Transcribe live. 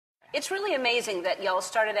It's really amazing that y'all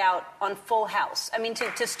started out on Full House. I mean,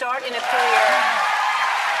 to start in a career...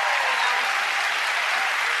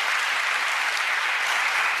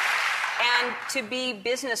 And to be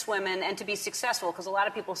businesswomen and to be successful, because a lot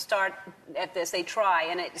of people start at this, they try,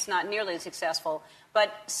 and it's not nearly as successful.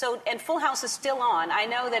 But and Full House is still on. I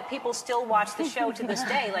know that people still watch the show to this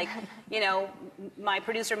day. Like, you know, my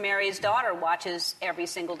producer Mary's daughter watches every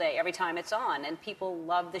single day, every time it's on, and people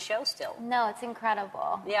love the show still. No, it's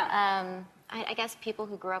incredible. Yeah. I guess people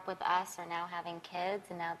who grew up with us are now having kids,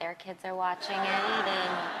 and now their kids are watching it,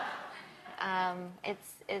 and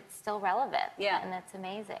it's still relevant. Yeah. And it's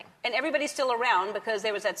amazing. And everybody's still around because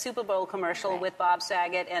there was that Super Bowl commercial with Bob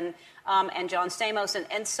Saget and John Stamos.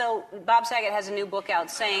 And so Bob Saget has a new book out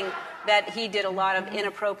saying that he did a lot of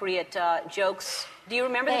inappropriate jokes. Do you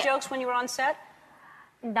remember the jokes when you were on set?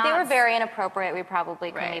 They were very inappropriate. We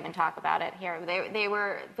probably couldn't even talk about it here. They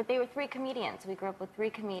were three comedians. We grew up with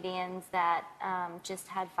three comedians that just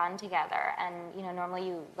had fun together. And you know, normally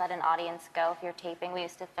you let an audience go if you're taping. We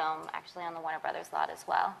used to film actually on the Warner Brothers lot as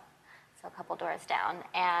well, so a couple doors down.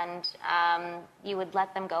 And you would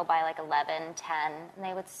let them go by like 11, 10, and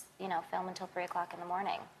they would, you know, film until 3 o'clock in the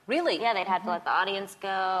morning. Really? Yeah, they'd have to let the audience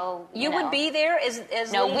go. You would be there as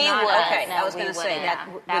no, we not, wouldn't. Okay, no, I was going to say that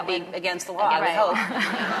would be against the law. Right. I would hope.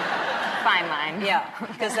 Fine line. Yeah,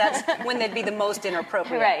 because that's when they'd be the most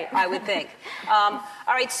inappropriate. Right. I would think. All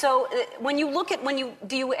right. So when you look at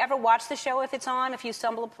do you ever watch the show if it's on? If you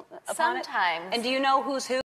stumble upon it? Sometimes. And do you know who's who?